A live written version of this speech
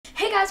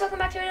guys, welcome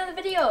back to another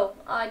video.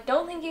 I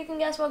don't think you can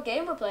guess what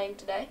game we're playing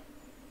today.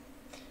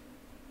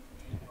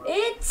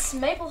 It's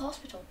Maple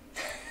Hospital.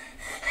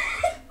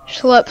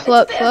 Flip,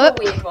 flip, It's a bit of flip.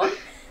 a weird one.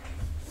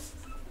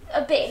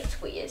 A bit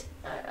weird,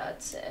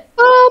 I'd say.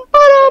 No,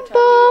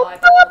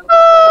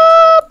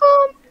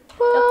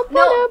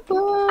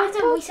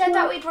 Adam, we said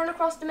that we'd run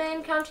across the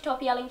main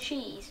countertop yelling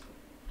cheese.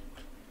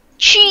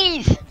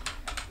 Cheese.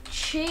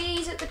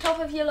 Cheese at the top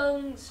of your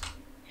lungs.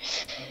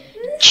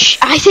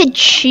 I said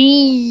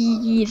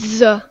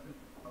cheese.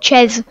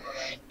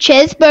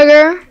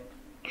 Cheeseburger.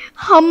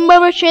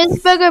 Hamburger,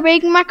 cheeseburger,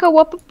 Big Mac,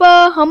 Whopper,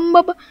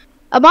 hamburger.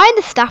 Am I in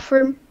the staff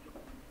room?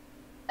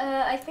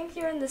 I think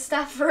you're in the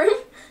staff room.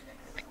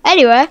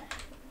 Anyway,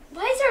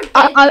 Why is there a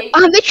dead baby?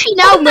 I'm literally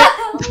now. What the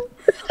hell?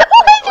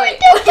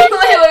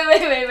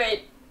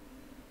 Wait.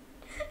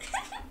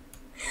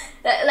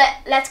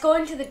 Let's go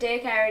into the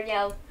daycare and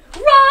yell,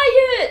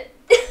 Riot!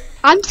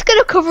 I'm just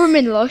gonna cover him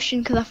in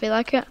lotion because I feel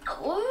like it.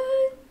 What?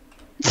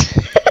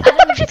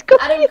 Just cover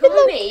Adam, him come in with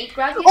lotion. me,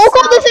 grab your Oh god,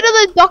 scalpel. there's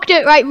another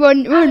doctor. Right,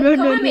 run. Come with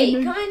run.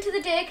 me, come into the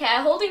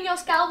daycare, holding your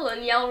scalpel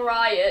and yell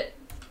Riot.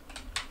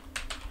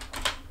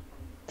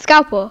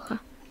 Scalpel. Riot!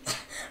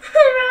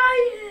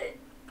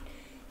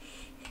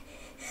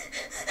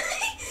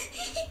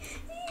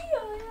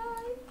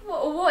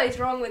 What is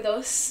wrong with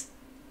us?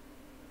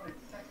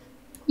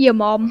 Your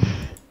mom.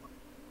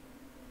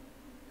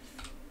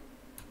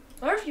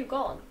 Where have you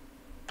gone?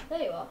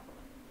 There you are.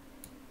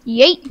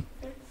 Yeet.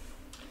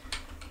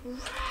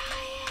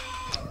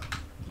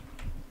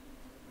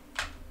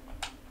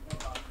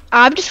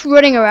 I'm just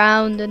running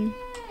around and.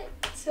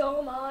 So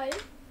am I.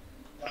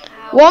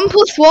 Ow. 1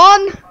 plus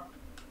 1.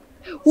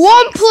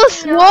 1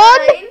 plus 1.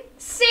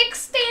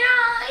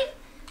 69.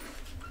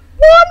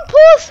 1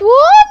 plus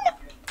 1.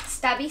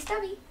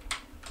 Stabby.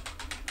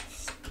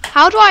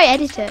 How do I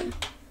edit it?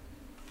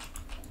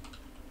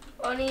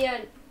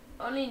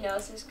 Only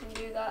nurses can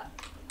do that.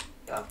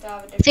 You have to have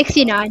a different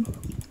 69.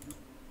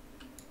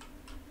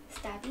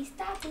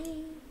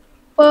 Stabby.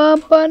 No.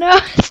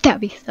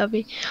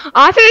 Stabby.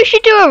 I think we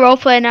should do a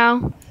roleplay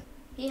now.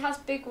 He has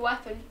big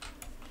weapon.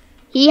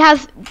 He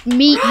has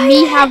me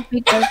have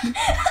big weapon.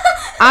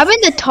 I'm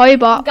in the toy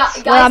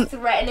box. Guys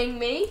threatening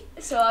me,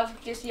 so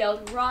I've just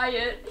yelled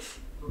Riot.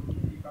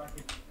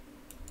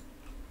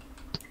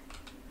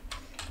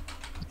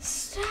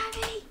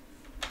 Stabby.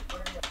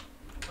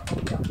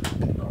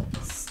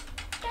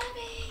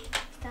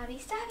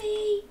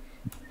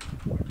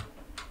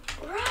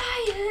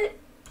 Riot.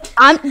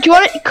 Do you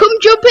want to come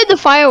jump in the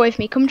fire with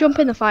me? Come jump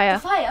in the fire.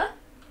 Fire?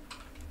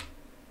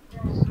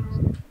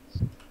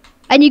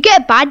 And you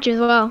get a badge as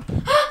well.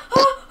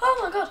 Oh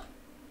my god.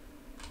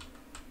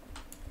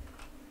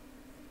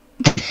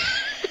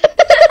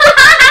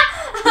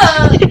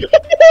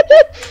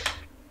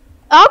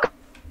 I'm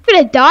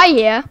gonna die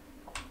here.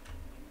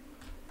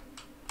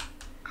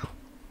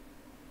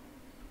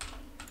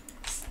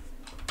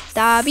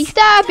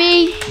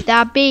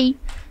 Stabby.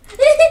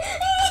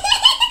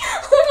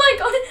 Oh my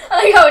god.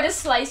 I go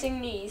just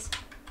slicing knees.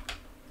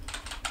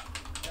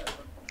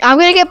 I'm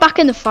gonna get back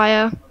in the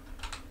fire.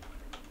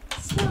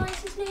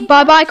 Slices kneecaps.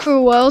 Bye,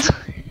 cruel world.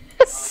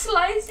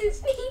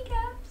 Slices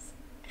kneecaps.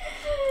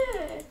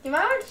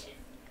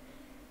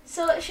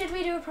 So should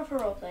we do a proper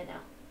roleplay now?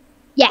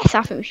 Yes,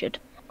 I think we should.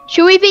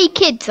 Should we be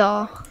kids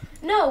or?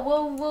 No,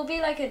 we'll be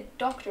like a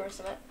doctor or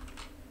something.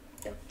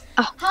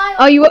 Oh. Hi,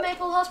 Are you?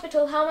 Maple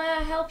Hospital. How may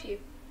I help you?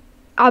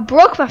 I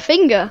broke my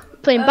finger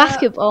playing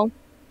basketball.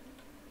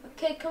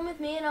 Okay, come with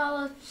me and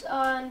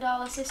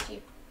I'll assist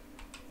you.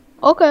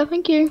 Okay,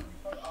 thank you.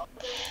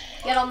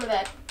 Get on the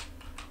bed.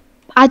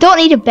 I don't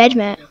need a bed,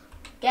 mate.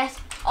 Get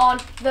on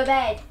the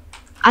bed.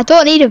 I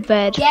don't need a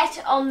bed.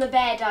 Get on the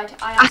bed.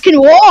 I can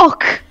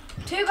walk.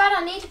 Too bad.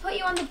 I need to put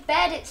you on the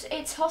bed.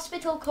 It's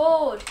hospital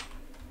code.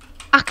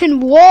 I can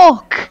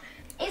walk.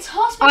 It's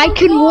hospital I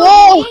can code.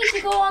 walk. You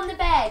need to go on the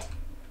bed.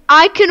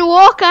 I can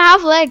walk. I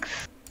have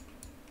legs.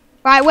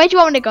 Right, where do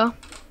you want me to go?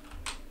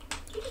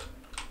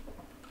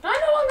 I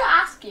no longer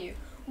ask you.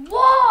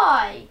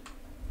 Why?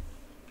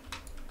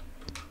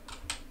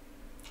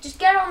 Just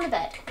get on the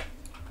bed.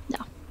 No.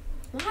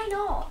 Why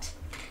not?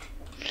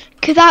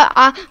 Cause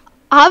I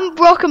haven't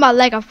broken my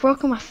leg. I've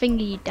broken my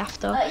finger. You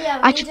daft though.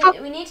 Yeah,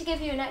 we need to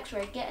give you an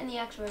X-ray. Get in the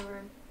X-ray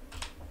room.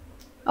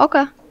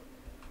 Okay.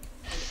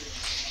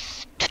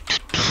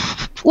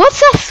 What's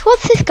this?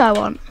 What's this guy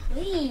want?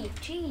 Leave,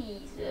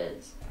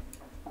 Jesus.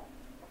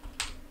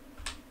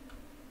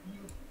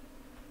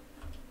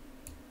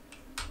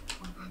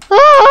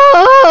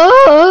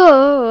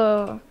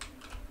 Oh!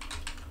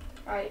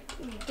 Right,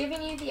 I'm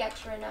giving you the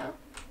X-ray now.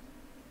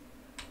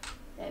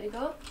 There we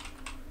go.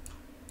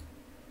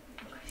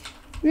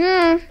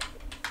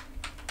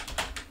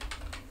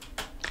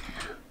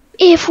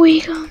 If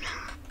we go now.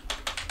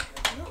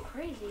 You're not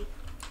crazy.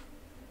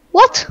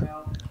 What?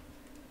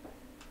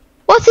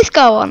 What's this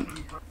guy want?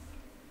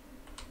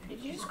 Did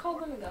you just call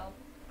them a girl?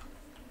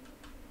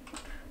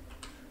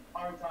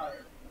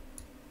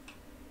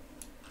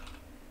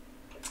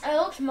 It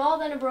looks more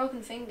than a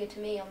broken finger to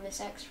me on this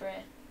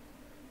X-ray.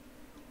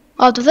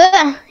 Oh, does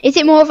it? Is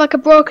it more of like a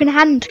broken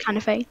hand kind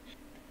of thing?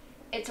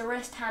 It's a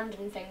wrist, hand,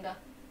 and finger.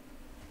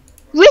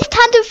 Wrist,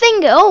 hand, and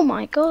finger. Oh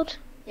my god.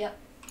 Yep.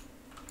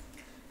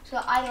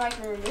 So either I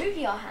can remove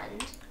your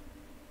hand,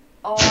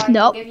 or I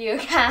Nope. can give you a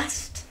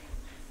cast.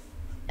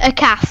 A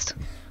cast.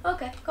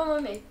 Okay, come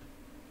with me.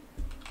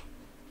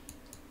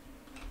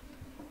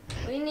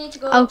 We need to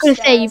go I was gonna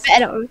say you upstairs.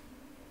 better not.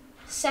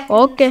 Second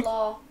Okay.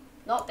 floor,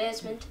 not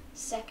basement.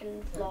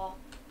 Second floor.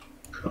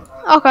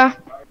 Okay.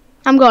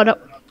 I'm going up.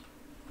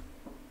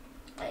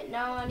 Right,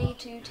 now I need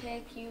to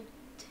take you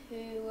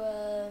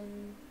to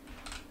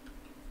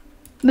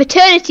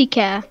Maternity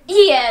care.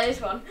 yeah,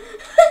 this one.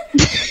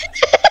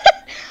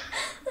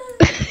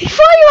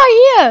 Why are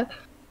you here?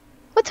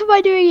 What am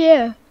I doing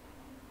here?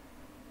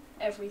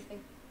 Everything.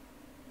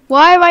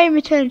 Why am I in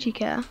maternity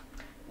care?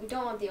 We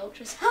don't want the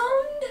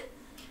ultrasound.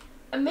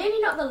 And maybe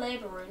not the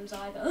labour rooms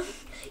either.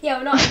 Yeah,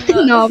 we're not in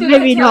the No,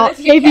 maybe not.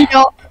 maternity Maybe care.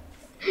 not.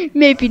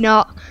 Maybe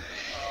not.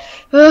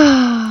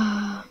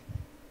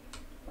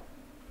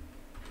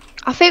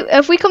 I think,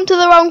 have we come to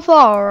the wrong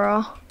floor?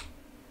 Or?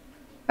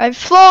 Right,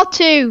 floor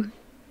 2.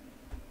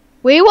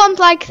 We want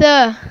like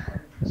the...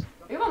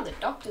 We want the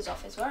doctor's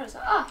office. Where is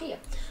that? Ah, here.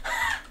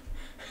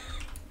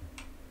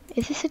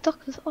 Is this a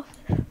doctor's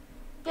office?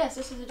 Yes,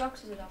 this is the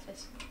doctor's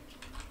office.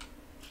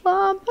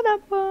 Bum,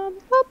 ba-dum, bum,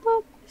 bum,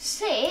 bum.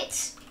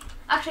 Sit.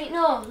 Actually,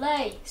 no.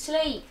 Lay.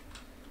 Sleep.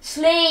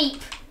 Sleep.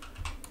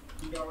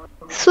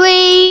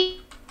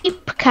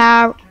 Sleep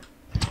car.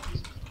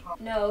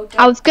 No, don't.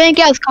 I was gonna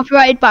get us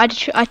copyrighted,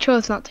 but I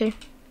chose not to.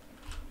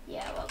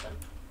 Yeah, well done.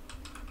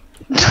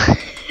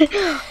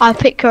 I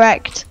picked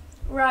correct.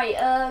 Right,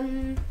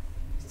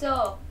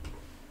 so.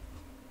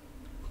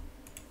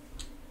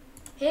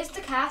 Here's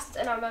the cast,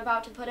 and I'm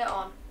about to put it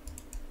on.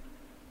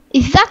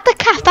 Is that the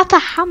cast? That's a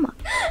hammer.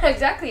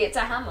 Exactly, it's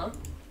a hammer.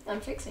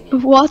 I'm fixing it.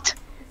 What?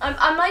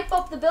 I'm like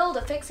Bob the Builder,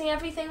 fixing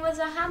everything with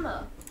a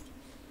hammer.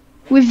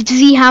 With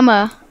the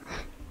hammer.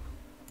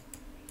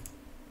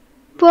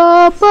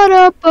 Ba, ba,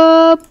 da,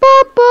 ba,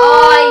 ba, ba.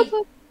 Oi.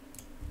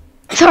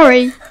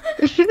 Sorry.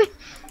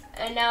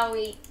 And now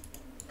we...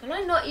 Can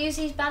I not use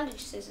these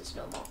bandage scissors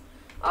no more?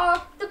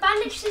 Oh, the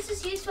bandage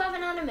scissors used to have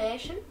an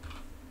animation.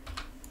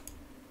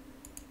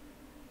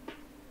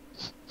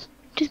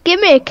 Just give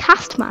me a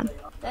cast, man.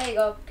 There you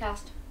go,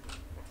 cast.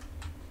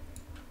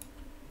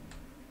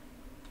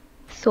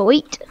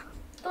 Sweet.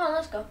 Come on,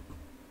 let's go.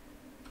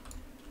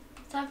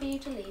 It's time for you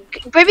to leave.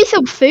 Bring me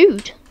some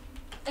food.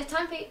 It's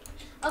time for you...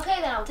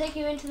 Okay then, I'll take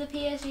you into the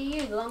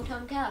PSEU, the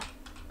long-term care.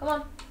 Come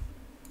on.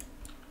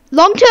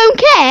 Long-term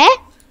care?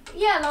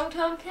 Yeah,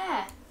 long-term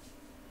care.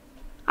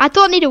 I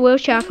don't need a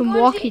wheelchair. I You can want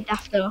walk it? it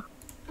after.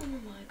 Oh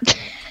my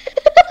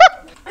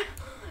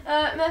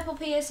god. Maple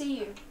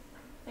PSEU.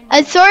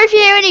 And sorry if you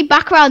hear any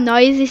background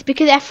noise. It's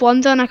because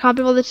F1's on. I can't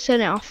be bothered to turn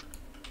it off.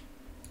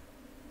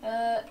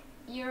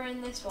 You're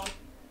in this one.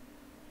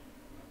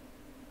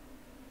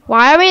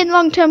 Why are we in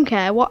long-term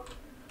care? What?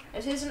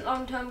 This isn't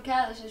long-term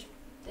care, this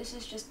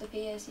is just the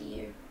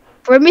PSEU.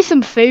 Bring me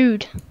some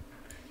food.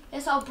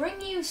 Yes, I'll bring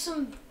you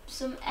some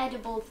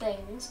edible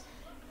things.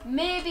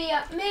 Maybe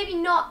maybe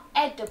not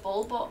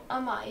edible, but I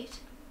might.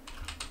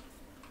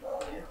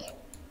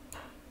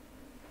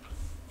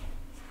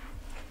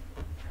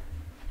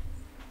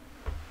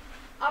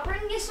 I'll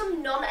bring you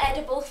some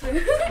non-edible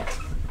food.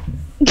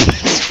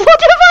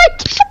 What have I?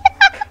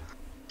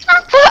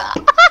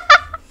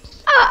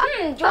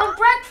 Do you want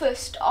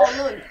breakfast or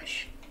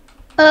lunch?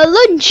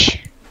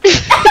 Lunch.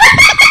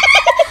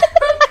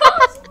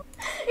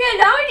 Yeah,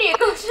 now we need to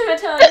go to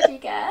maternity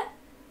care.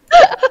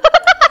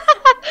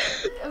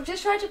 I'm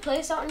just trying to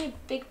place that on your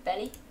big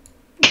belly.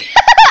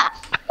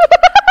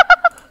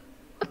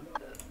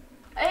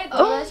 There you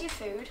go, there's your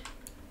food.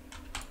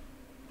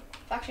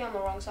 It's actually on the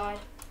wrong side.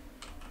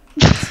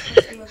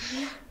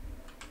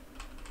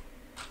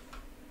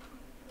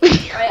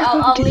 Right,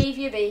 I'll leave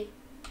you be.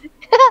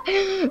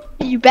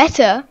 You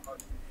better.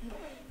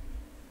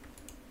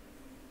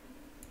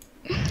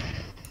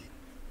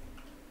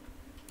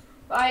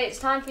 Right, it's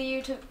time for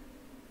you to...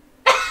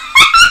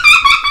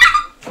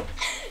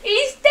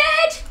 He's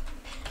dead!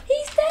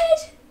 He's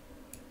dead!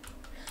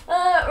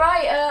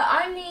 Right,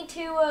 I need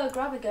to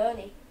grab a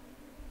gurney.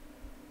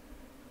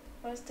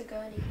 Where's the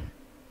gurney?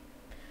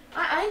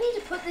 I need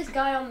to put this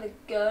guy on the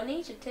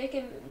gurney to take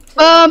him to...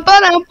 Wait, I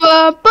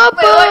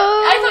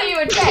thought you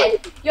were dead.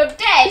 You're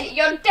dead!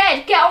 You're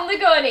dead! Get on the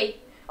gurney!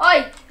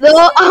 Oi!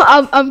 No,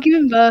 I'm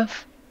giving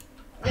birth.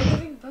 You're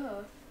giving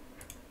birth.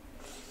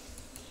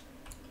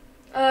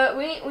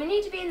 We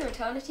need to be in the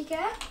maternity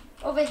care.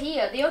 Over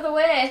here, the other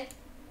way.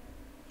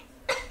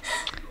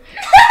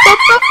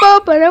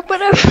 Oh my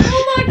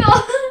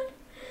god!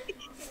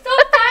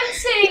 Stop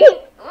dancing!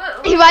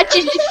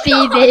 Imagine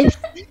seeing this.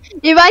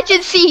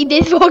 Imagine seeing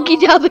this walking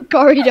down the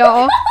corridor.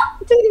 Oh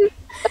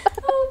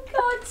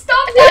god,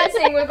 stop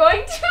dancing, we're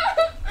going to...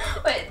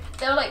 Wait,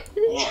 they're like,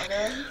 what on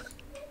earth?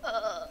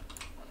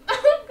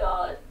 Oh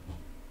god.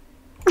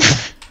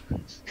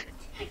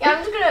 Yeah, I'm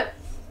just gonna...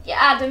 Yeah,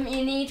 Adam,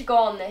 you need to go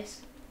on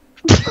this.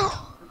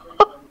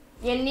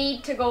 You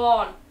need to go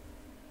on.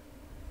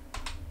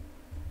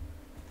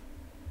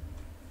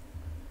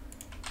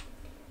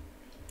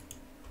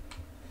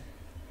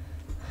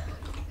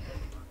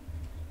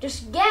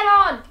 Just get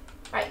on.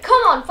 Right,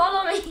 come on,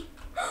 follow me.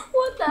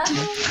 What the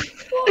hell?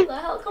 What the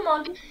hell? Come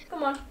on,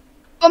 come on.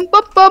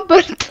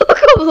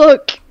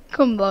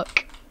 Come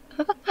look.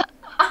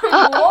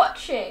 I'm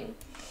watching.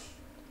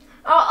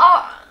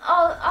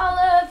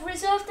 I'll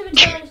reserve the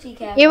maternity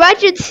care.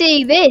 Imagine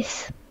seeing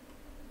this.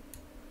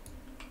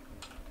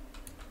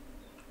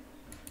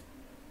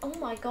 Oh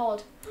my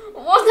god.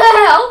 What the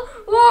hell?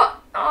 What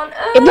on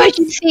earth?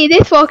 Imagine seeing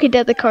this walking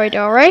down the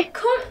corridor, right?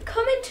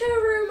 Come into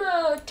room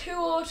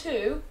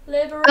 202.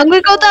 Labor room. I'm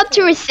gonna go down to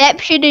 202.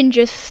 reception and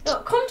just. No,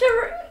 come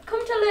to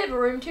labor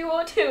room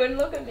 202 and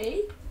look at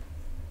me.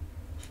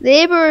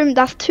 Labor room,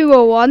 that's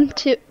 201.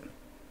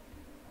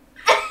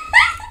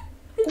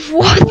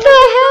 What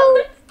the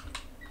hell?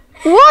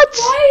 What?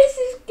 Why is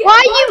this? Why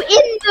are you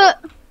in the?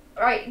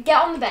 Right,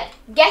 get on the bed.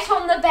 Get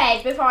on the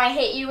bed before I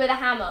hit you with a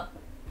hammer.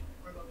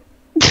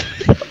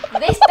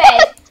 This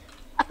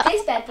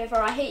bed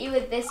before I hit you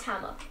with this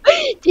hammer.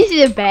 This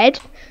is a bed.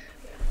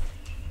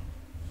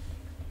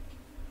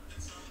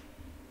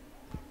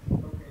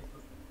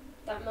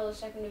 That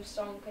millisecond of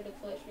song could have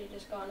literally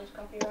just gone as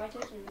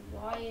copyrighted, and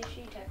why is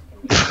she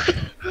texting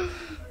me?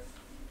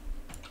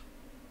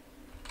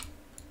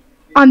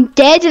 I'm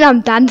dead and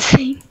I'm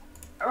dancing.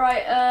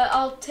 Right,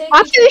 I'll take.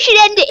 I think we should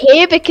end it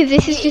here because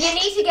this is just. You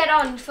need to get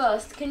on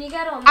first. Can you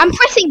get on? I'm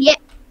pressing it.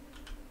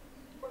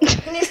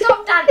 Can you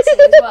stop dancing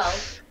as well?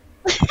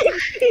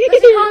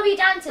 Because you can't be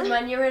dancing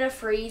when you're in a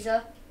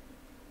freezer.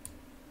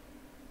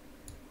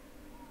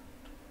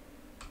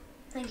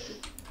 Thank you.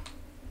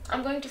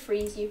 I'm going to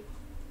freeze you.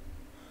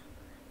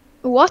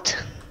 What?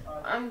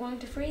 I'm going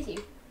to freeze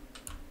you.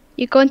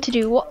 You're going to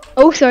do what?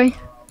 Oh, sorry.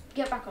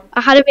 Get back on.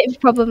 I had a bit of a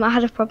problem.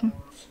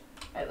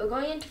 Right, we're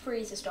going into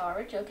freezer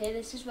storage. Okay,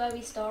 this is where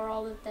we store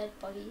all the dead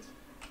bodies.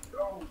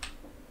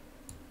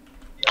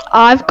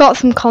 I've got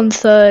some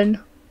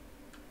concern.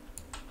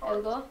 There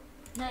we go.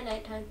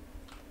 Night time.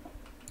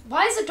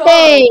 Why is the door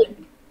Hey.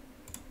 open?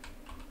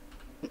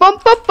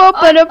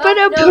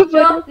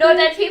 No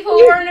dead people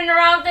running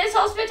around this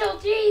hospital.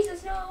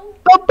 Jesus, no.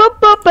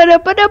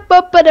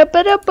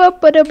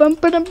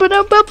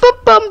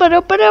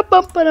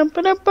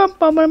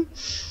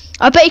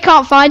 I bet you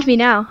can't find me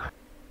now.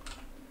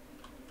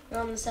 We're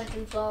on the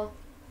second floor.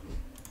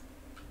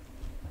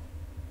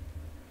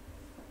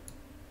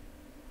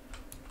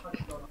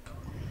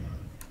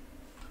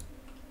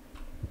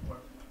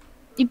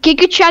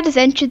 Giga Chad has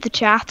entered the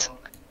chat.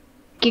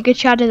 What?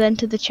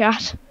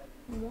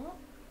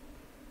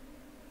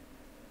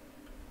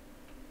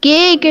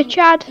 Giga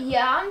Chad.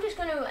 Yeah, I'm just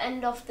going to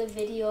end off the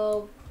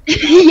video.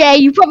 Yeah,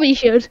 you probably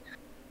should.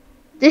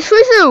 This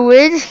was the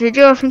weirdest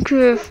video I think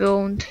we ever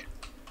filmed.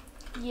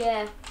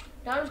 Yeah.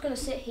 Now I'm just going to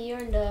sit here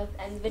and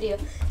end the video.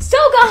 So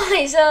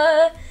guys,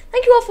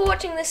 thank you all for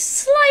watching this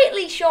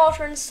slightly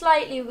shorter and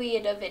slightly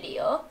weirder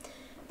video.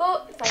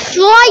 But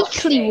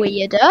Slightly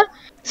weirder.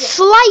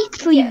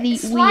 Slightly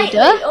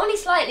weirder. Only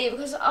slightly,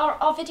 because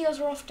our videos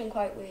are often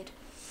quite weird.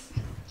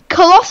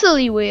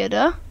 Colossally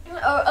weirder.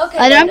 Oh, okay.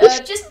 And I'm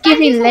just giving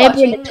thank you for Labour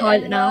in the watching,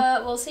 toilet and,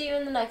 now. We'll see you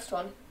in the next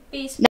one. Peace.